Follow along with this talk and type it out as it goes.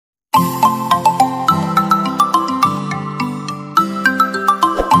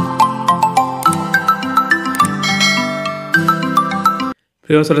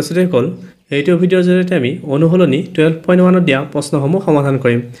প্ৰিয় ছাত্ৰ-ছাত্ৰীসকল এইটো ভিডিঅ'ৰ জৰিয়তে আমি অনুশীলনী 12.1 দিয়া প্ৰশ্নসমূহ সমাধান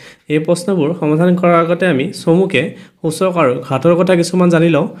কৰিম এই প্ৰশ্নবোৰ সমাধান কৰাৰ আগতে আমি চমুকে সূচক আৰু ঘাতৰ কথা কিছুমান জানি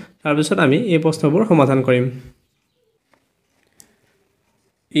লওঁ তাৰ পিছত আমি এই প্ৰশ্নবোৰ সমাধান কৰিম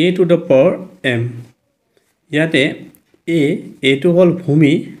a to the power m ইয়াতে a টো হল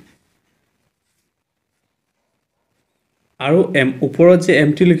ভূমি আৰু m ওপৰত যে m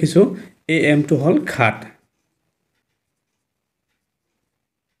টি লিখিছো এই m টো হল ঘাত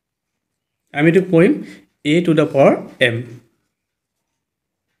আমি তো পঢ়িম a to the power m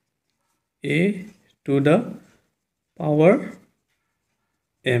a to the power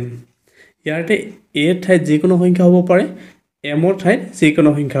m ইয়াতে a ঠাইত যিকোনো সংখ্যা হ'ব পাৰে m ৰ ঠাইত যিকোনো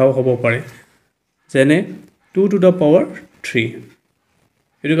সংখ্যা হ'ব পাৰে যেনে 2 to the power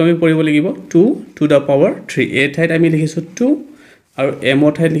 3 এটো আমি পঢ়িব লাগিব 2 to the power 3 a ঠাইত আমি লিখিছো 2 আৰু m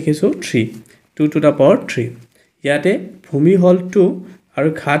ৰ ঠাইত লিখিছো 3 2 to the power 3 ইয়াতে ভূমি হল 2 আৰু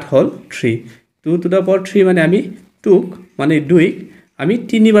ঘাত হল 3 2 to the power 3 মানে আমি 2 মানে 2 আমি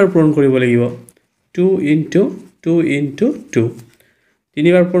 3 বাৰ পূৰণ কৰিব লাগিব 2 into 2 into 2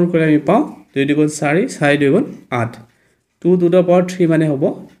 3 বাৰ পূৰণ কৰি আমি পাও 2 2 4 4 2 8 2 to the power 3 মানে হ'ব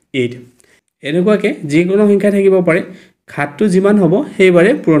 8 এনেকুৱাকে যিকোনো সংখ্যা থাকিব পাৰে ঘাতটো যিমান হ'ব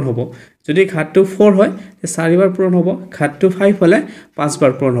সেইবাৰে পূৰণ হ'ব যদি ঘাতটো 4 হয় তে 4 বাৰ পূৰণ হ'ব ঘাতটো 5 হলে 5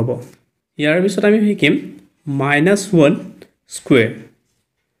 বাৰ পূৰণ হ'ব ইয়াৰ পিছত আমি শিকিম -1 স্কয়াৰ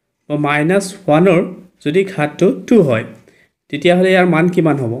বা -1 ৰ যদি ঘাতটো 2 হয় তেতিয়া হলে ইয়াৰ মান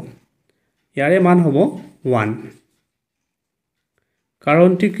কিমান হ'ব ইয়াৰে মান হ'ব 1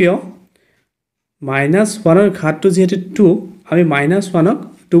 কাৰণটো কিয় -1 ৰ ঘাতটো যেহেতু 2 আমি -1 ক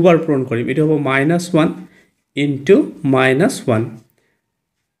দুবাৰ পূৰণ কৰিম এটো হ'ব -1 into -1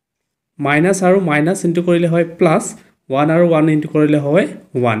 মাইনাস আৰু মাইনাস ইনটু কৰিলে হয় প্লাস 1 আৰু 1 ইনটু কৰিলে হয়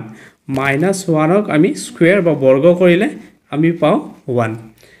 1 -1 ক আমি স্কয়াৰ বা বৰ্গ কৰিলে আমি পাও 1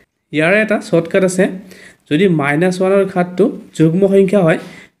 ইয়াৰ এটা শৰ্টকাট আছে যদি -1 ৰ ঘাতটো যুগ্ম সংখ্যা হয়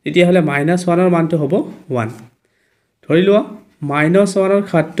তেতিয়া হলে -1 ৰ মানটো হ'ব 1 ধৰি লোৱা -1 ৰ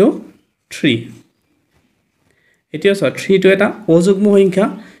ঘাতটো 3 এতিয়া 3 টো এটা অযুগ্ম সংখ্যা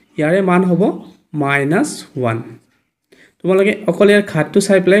ইয়াৰে মান হ'ব -1 তোমালোকে অকল ইয়াৰ ঘাতটো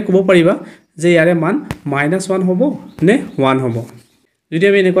চাই পেলাই ক'ব পাৰিবা যে ইয়াৰে মান -1 হ'ব নে 1 হ'ব যদি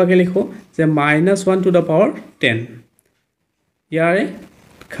আমি এনেকুৱাকে লিখো যে -1 to the power 10 ইয়াৰে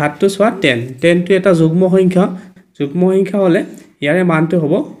ঘাতটো চোৱা 10 10 টো এটা যুগ্ম সংখ্যা হলে ইয়াৰে মানটো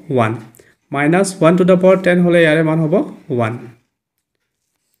হ'ব 1 -1 to the power 10 হলে ইয়াৰে মান হ'ব 1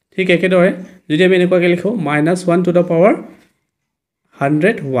 ঠিক একেদৰে যদি আমি এনেকুৱাকে লিখো -1 to the power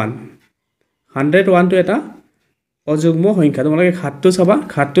 101 101 টো এটা অযুগ্ম সংখ্যা তোমালোকে ঘাতটো চাবা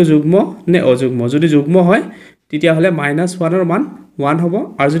ঘাতটো যুগ্ম নে অযুগ্ম যদি যুগ্ম হয় তেতিয়া হলে -1 ৰ মান 1 হ'ব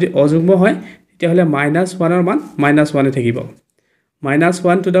আৰু যদি অযুগ্ম হয় তেতিয়া হলে -1 ৰ মান -1 এ থাকিব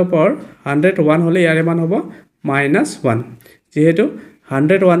 -1 to the power 101 হলে ইয়াৰে মান হ'ব -1 যেহেতু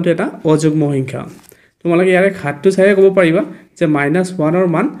 101 টো এটা অযুগ্ম সংখ্যা তোমালোকে ইয়াৰে ঘাতটো চাই ক'ব পাৰিবা যে -1 ৰ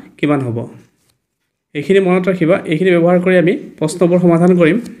মান কিমান হ'ব এইখিনি মনত ৰাখিবা এইখিনি ব্যৱহাৰ কৰি আমি প্ৰশ্নবোৰ সমাধান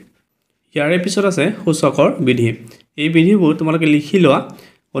কৰিম ইয়াৰে পিছত আছে সূচকৰ বিধি এই বিধিবোৰ তোমালোকে লিখি লোৱা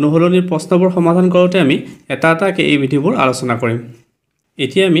অনুশীলনীৰ প্ৰশ্নবোৰ সমাধান কৰোঁতে আমি এটা এটাকে এই বিধিবোৰ আলোচনা কৰিম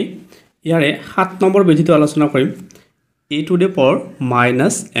এতিয়া আমি ইয়াৰে 7 নম্বৰ বিধিটো আলোচনা কৰিম a to the power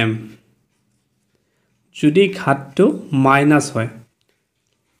 -m যদি ঘাতটো মাইনাস হয়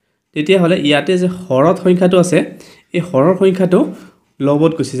তেতিয়া হলে ইয়াতে যে হৰত সংখ্যাটো আছে এই হৰৰ সংখ্যাটো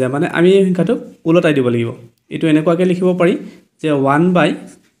লবত গুচি যায় মানে আমি এই সংখ্যাটো উলটাই দিব লাগিব এটো এনেকুৱাকে লিখিব পাৰি যে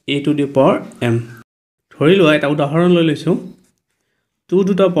 1/a to the power m ধৰি লোৱা এটা উদাহৰণ লৈ লৈছো 2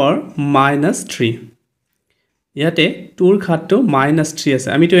 to the power -3 ইয়াতে 2 ৰ ঘাতটো -3 আছে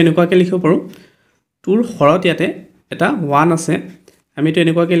আমি তো এনেকুৱাকে লিখিব পাৰো 2 ৰ হৰত ইয়াতে এটা 1 আছে আমি তো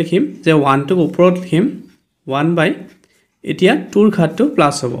এনেকুৱাকে লিখিম যে 1 টো ওপৰত লিখিম 1/ এতিয়া 2 ৰ ঘাতটো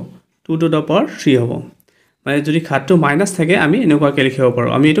প্লাস হ'ব 2 to the power 3 হ'ব মানে যদি ঘাতটো মাইনাস থাকে আমি এনেকুৱাকে লিখিব পাৰো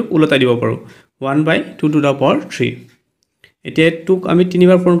আমি এটো উলটাই দিব পাৰো 1/2 to the power 3 এতিয়া 2 ক আমি 3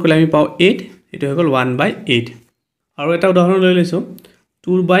 বাৰ পূৰণ কৰিলে আমি পাও 8 এটো হৈ গল 1/8 আৰু এটা উদাহৰণ লৈ লৈছো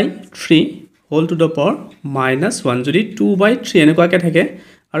 2/3 whole to the power -1 যদি 2/3 এনেকুৱাকে থাকে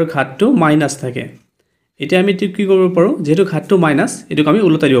আৰু ঘাতটো মাইনাস থাকে এতিয়া আমি কি কৰিব পাৰো যেহেতু ঘাতটো মাইনাস এটোক আমি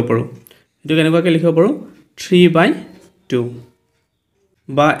উলটাই দিব পাৰো এটো কেনেকুৱাকে লিখিব পাৰো 3/2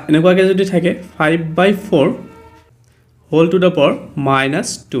 বা এনেকুৱাকে যদি থাকে 5/4 whole to the power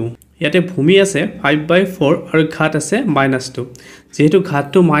 -2 ইয়াতে ভূমি আছে 5/4 আৰু ঘাত আছে -2 যেহেতু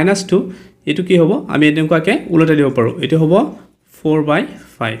ঘাতটো -2 এটো কি হ'ব আমি এনেকুৱাকে উলটাই দিব পাৰো এটো হ'ব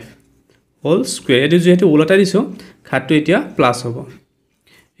 4/5 whole square এটো যেহেতু উলটাই দিছো ঘাতটো এতিয়া প্লাস হ'ব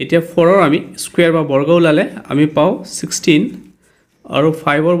এতিয়া 4 ৰ আমি স্কয়াৰ বা বৰ্গ উলালে আমি পাও 16 আৰু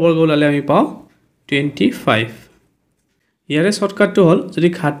 5ৰ বৰ্গ ওলালে আমি পাওঁ 25 ইয়াৰে শৰ্টকাটটো হ'ল যদি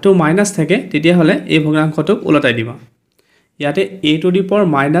ঘাতটো মাইনাছ থাকে তেতিয়াহ'লে এই ভগ্নাংশটোক ওলটাই দিবা ইয়াতে a to the power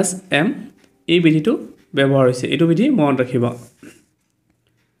minus m এই বিধিটো ব্যৱহাৰ হৈছে এইটো বিধি মনত ৰাখিবা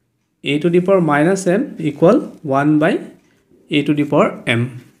a to the power minus m equal 1 by a to the power m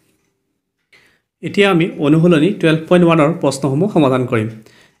এতিয়া আমি অনুশীলনী 12.1 ৰ প্ৰশ্নসমূহ সমাধান কৰিম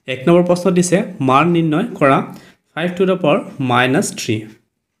এক নম্বৰ প্ৰশ্ন দিছে মান নিৰ্ণয় কৰা 5 টু দি পাৱাৰ মাইনাছ 3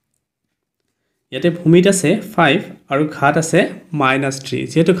 ইয়াতে ভূমিত আছে 5 আৰু ঘাত আছে মাইনাছ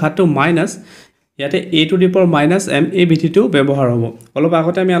 3 যেহেতু ঘাতটো মাইনাছ ইয়াতে a to the power minus m এই বিধিটো ব্যৱহাৰ হ'ব অলপ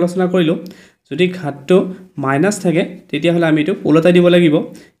আগতে আমি আলোচনা কৰিলোঁ যদি ঘাতটো মাইনাছ থাকে তেতিয়াহ'লে আমি এইটো ওলটাই দিব লাগিব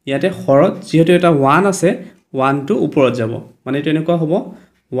ইয়াতে হৰত যেহেতু এটা 1 আছে 1 টো ওপৰত যাব মানে এইটো এনেকুৱা হ'ব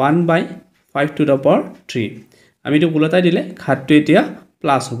 1 বাই 5 টু দি পাৱাৰ 3 আমি এইটো ওলটাই দিলে ঘাতটো এতিয়া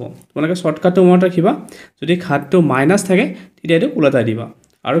প্লাছ হ'ব তোমালোকে শৰ্টকাটটো মনত ৰাখিবা যদি ঘাতটো মাইনাছ থাকে তেতিয়া এইটো ওলটাই দিবা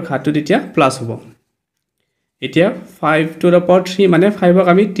আৰু ঘাতটো তেতিয়া প্লাছ হ'ব এতিয়া 5 টু দি পাৱাৰ 3 মানে 5ক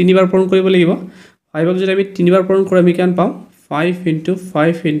আমি 3 বাৰ পূৰণ কৰিব লাগিব 5ক যদি আমি 3 বাৰ পূৰণ কৰোঁ আমি কিমান পাওঁ 5 *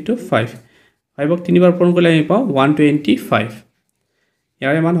 5 * 5 5ক 3 বাৰ পূৰণ কৰিলে আমি পাওঁ 125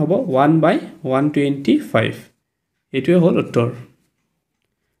 ইয়াৰে মান হ'ব 1 বাই 125 এইটোৱে হ'ল উত্তৰ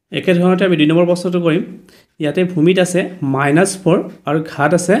একে ধৰণতে আমি 2 নম্বৰ প্ৰশ্নটো কৰিম ইয়াতে ভূমিত আছে -4 আৰু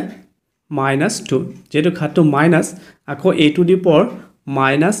ঘাত আছে -2 যেহেতু ঘাতটো মাইনাছ আকৌ a to the power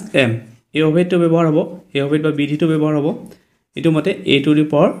 -m এই অভিধটো ব্যৱহাৰ হ'ব এই অভিধ বা বিধিটো ব্যৱহাৰ হ'ব এইটো মতে a to the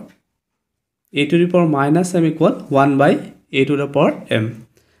power -m equal 1 by a to the power m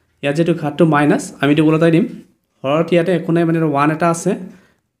ইয়াত যেহেতু ঘাতটো মাইনাছ আমি এইটো ওলটাই দিম হৰত ইয়াতে একো নাই মানে 1 এটা আছে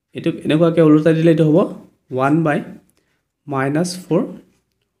এইটো এনেকুৱাকৈ ওলটাই দিলে এইটো হ'ব 1 বাই -4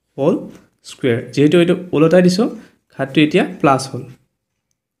 হোল স্কুৱেৰ যেহেতু এইটো ওলটাই দিছোঁ ঘাতটো এতিয়া প্লাছ হ'ল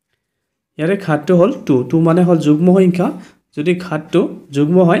ইয়াৰে ঘাতটো হ'ল 2 মানে হ'ল যুগ্ম সংখ্যা যদি ঘাতটো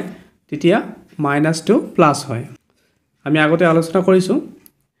যুগ্ম হয় তেতিয়া -2 প্লাছ হয় আমি আগতে আলোচনা কৰিছোঁ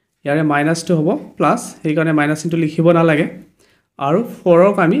ইয়াৰে -2 হ'ব প্লাছ সেইকাৰণে মাইনাছ চিনটো লিখিব নালাগে আৰু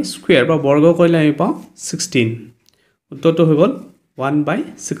 4ক আমি স্কুৱেৰ বা বৰ্গ কৰিলে আমি পাওঁ 16 উত্তৰটো হৈ গ'ল 1 বাই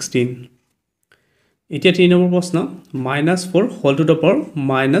 16 এতিয়া 3 নম্বৰ প্ৰশ্ন -4 হোল টু দি পাৱাৰ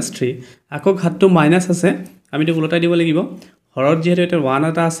 -3 আকৌ ঘাতটো মাইনাছ আছে আমি এইটো ওলটাই দিব লাগিব হৰত যেহেতু এটা 1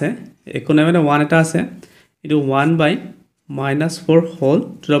 এটা আছে একো নাই মানে 1 এটা আছে এইটো 1 বাই -4 হোল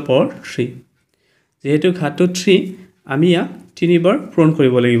টু দি পাৱাৰ 3 যেহেতু ঘাতটো 3 আমি ইয়াক 3 বাৰ পূৰণ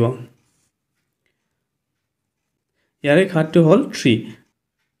কৰিব লাগিব ইয়াৰে ঘাতটো হ'ল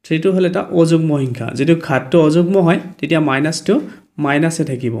 3টো হ'ল এটা অযুগ্ম সংখ্যা যদি ঘাতটো অযুগ্ম হয় তেতিয়া মাইনাছটো মাইনাছে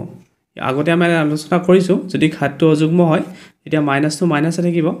থাকিব আগতে আমি আলোচনা কৰিছোঁ যদি ঘাতটো অযুগ্ম হয় তেতিয়া মাইনাছটো মাইনাছে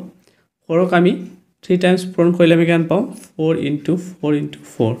থাকিব 4ক আমি 3 টাইমছ পূৰণ কৰিলে আমি কিমান পাওঁ 4 * 4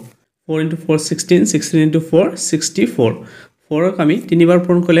 * 4 4 * 4 16 16 * 4 64 4ক আমি 3 বাৰ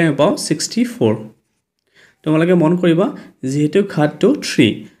পূৰণ কৰিলে আমি পাওঁ 64 তোমালোকে মন কৰিবা যেহেতু ঘাতটো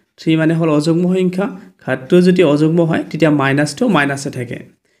 3 মানে হ'ল অযুগ্ম সংখ্যা ঘাতটো যদি অযুগ্ম হয় তেতিয়া মাইনাছটো মাইনাছে থাকে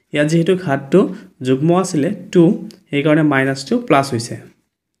ইয়াত যেহেতু ঘাতটো যুগ্ম আছিলে 2 সেইকাৰণে মাইনাছটো প্লাছ হৈছে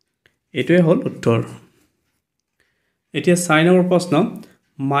এইটোৱে হ'ল উত্তৰ এতিয়া 4 নম্বৰ প্ৰশ্ন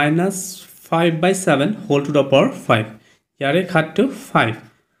 -5/7 হোল টু দি পাৱাৰ 5 ইয়াৰে ঘাতটো 5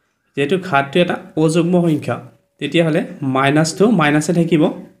 যেহেতু ঘাতটো এটা অযুগ্ম সংখ্যা তেতিয়াহ'লে মাইনাছটো মাইনাছে থাকিব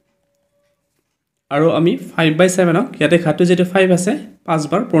আৰু আমি 5/7ক ইয়াতে ঘাতটো যেহেতু 5 আছে 5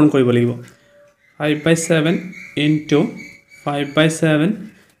 বাৰ পূৰণ কৰিব লাগিব 5/7 * 5/7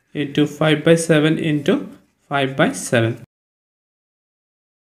 * 5/7 * 5/7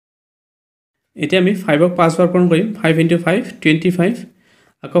 এতিয়া আমি 5ক 5 বাৰ পূৰণ কৰিম 5 * 5 25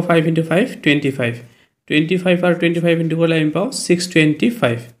 আকৌ 5 * 5 25 25 আৰু 25 ইনটু কৰিলে আমি পাওঁ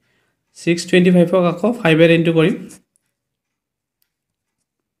 625 625ক আকৌ 5 ইনটু কৰিম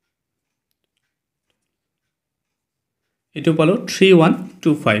এইটো পালোঁ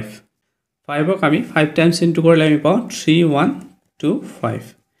 3125 5ক আমি 5 টাইমছ ইনটু কৰিলে আমি পাওঁ 3125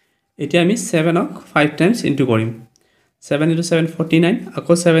 এতিয়া আমি 7ক 5 টাইমছ ইনটু কৰিম 7 * 7 49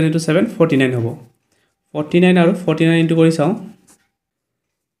 আকৌ 7 * 7 49 হ'ব 49 আৰু 49 ইনটু কৰি চাওঁ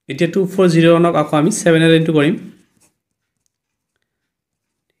এতিয়া 2401ক আকৌ আমি 7 ইনটু কৰিম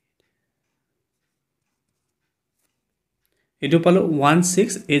এইটো পালোঁ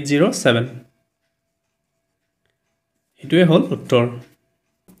 16807 এইটোৱে হ'ল উত্তৰ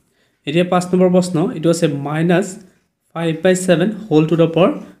এতিয়া 5 নম্বৰ প্ৰশ্ন এইটো আছে -5/7 হোল টু দি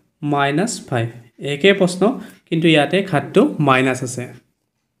পাৱাৰ -5 একে প্ৰশ্ন কিন্তু ইয়াতে ঘাতটো মাইনাছ আছে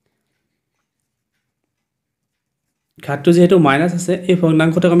ঘাতটো যেহেতু মাইনাছ আছে এই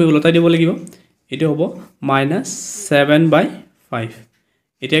ভগ্নাংশটোক আমি ওলটাই দিব লাগিব এইটো হ'ব -7/5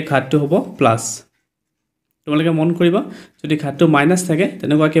 এতিয়া ঘাতটো হ'ব প্লাছ তোমালোকে মন কৰিবা যদি ঘাতটো মাইনাছ থাকে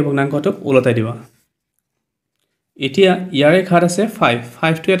তেনেকুৱাকৈ ভগ্নাংশটোক ওলটাই দিবা এতিয়া ইয়াৰে ঘাত আছে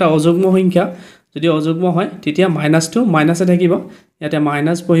 5 টো এটা অযুগ্ম সংখ্যা যদি অযুগ্ম হয় তেতিয়া মাইনাছটো মাইনাছে থাকিব ইয়াতে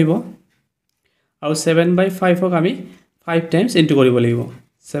মাইনাছ বহিব আৰু 7/5 ক আমি 5 টাইমছ ইনটু কৰিব লাগিব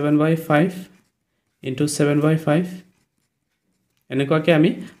 7/5 ইনটু 7/5 এনেকুৱাকৈ আমি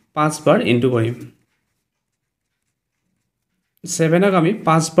 5 বাৰ ইনটু কৰিম 7ক আমি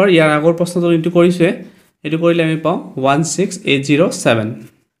 5 বাৰ ইয়াৰ আগৰ প্ৰশ্নটো ইনটু কৰিছোৱে এটো কৰিলে আমি পাও 16807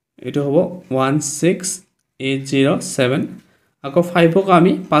 এটো হ'ব 16807 আকৌ 5ক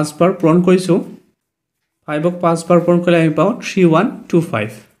আমি 5 বাৰ পূৰণ কৰিছো 5ক 5 বাৰ পূৰণ কৰিলে আমি পাও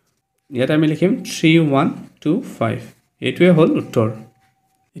 3125 ইয়াত আমি লিখিম 3125 এটোৱে হ'ল উত্তৰ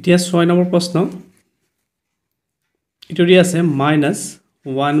এতিয়া 6 নম্বৰ প্ৰশ্ন এটো দি আছে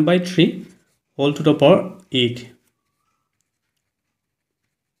 -1/3 হোল টু দ্য পাৱাৰ 8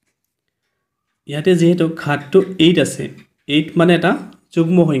 ইয়াতে যেহেতু ঘাতটো 8 আছে 8 মানে এটা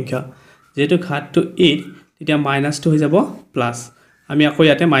যুগ্ম সংখ্যা যেহেতু ঘাতটো 8 তেতিয়া মাইনাসটো হৈ যাব প্লাস আমি আকৌ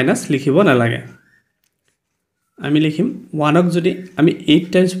ইয়াতে মাইনাস লিখিব নালাগে আমি লিখিম 1ক যদি আমি 8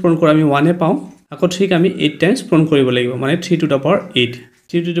 টাইমছ পূৰণ কৰা আমি 1 এ পাও আকৌ 3 ক আমি 8 টাইমছ পূৰণ কৰিব লাগিব মানে 3 to the power 8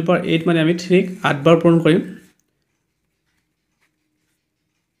 3 to the power 8 মানে আমি 3 ক 8 বাৰ পূৰণ কৰিম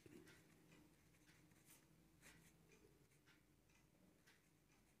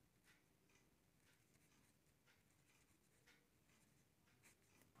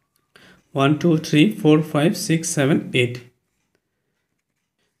One, two, three, four, five, six, seven, 8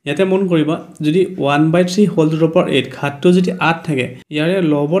 ইয়াতে মন কৰিবা যদি 1/3 হোল টু দ্য পাৱাৰ 8 ঘাতটো যদি 8 থাকে ইয়াৰে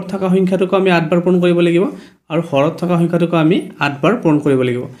লবত থকা সংখ্যাটোক আমি 8 বাৰ পূৰণ কৰিব লাগিব আৰু হৰত থকা সংখ্যাটোক আমি 8 বাৰ পূৰণ কৰিব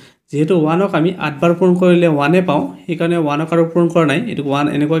লাগিব যেহেতু 1ক আমি 8 বাৰ পূৰণ কৰিলে 1 এ পাও সেই কাৰণে 1ক আৰু পূৰণ কৰা নাই এটো 1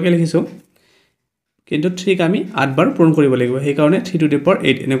 এনেকুৱাকৈ লিখিছো কিন্তু 3 ক আমি 8 বাৰ পূৰণ কৰিব লাগিব সেই কাৰণে 3 টু দ্য পাৱাৰ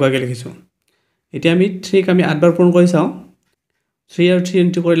 8 এনেকুৱাকৈ লিখিছো এতিয়া আমি 3 ক আমি 8 বাৰ পূৰণ কৰি চাও 3 আৰু 3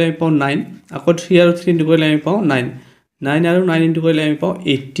 ইনটু কৰিলে আমি পাও 9 আকৌ 3 আৰু 3 ইনটু কৰিলে আমি পাও 9 9 আৰু 9 ইনটু কৰিলে আমি পাও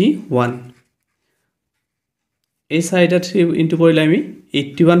 81 এই চাৰিটা 3 ইনটু কৰিলে আমি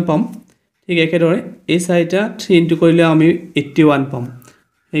 81 পাম ঠিক একেদৰে এই চাৰিটা 3 ইনটু কৰিলে আমি 81 পাম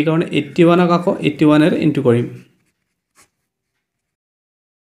সেই কাৰণে 81ক আকৌ 81 এৰ ইনটু কৰিম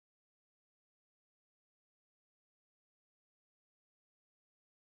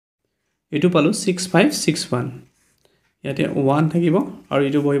এটো পালো 6561 ইয়াতে 1 থাকিব আৰু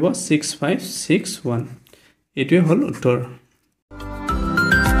এটো বহিব 6561 এটোৱে হল উত্তৰ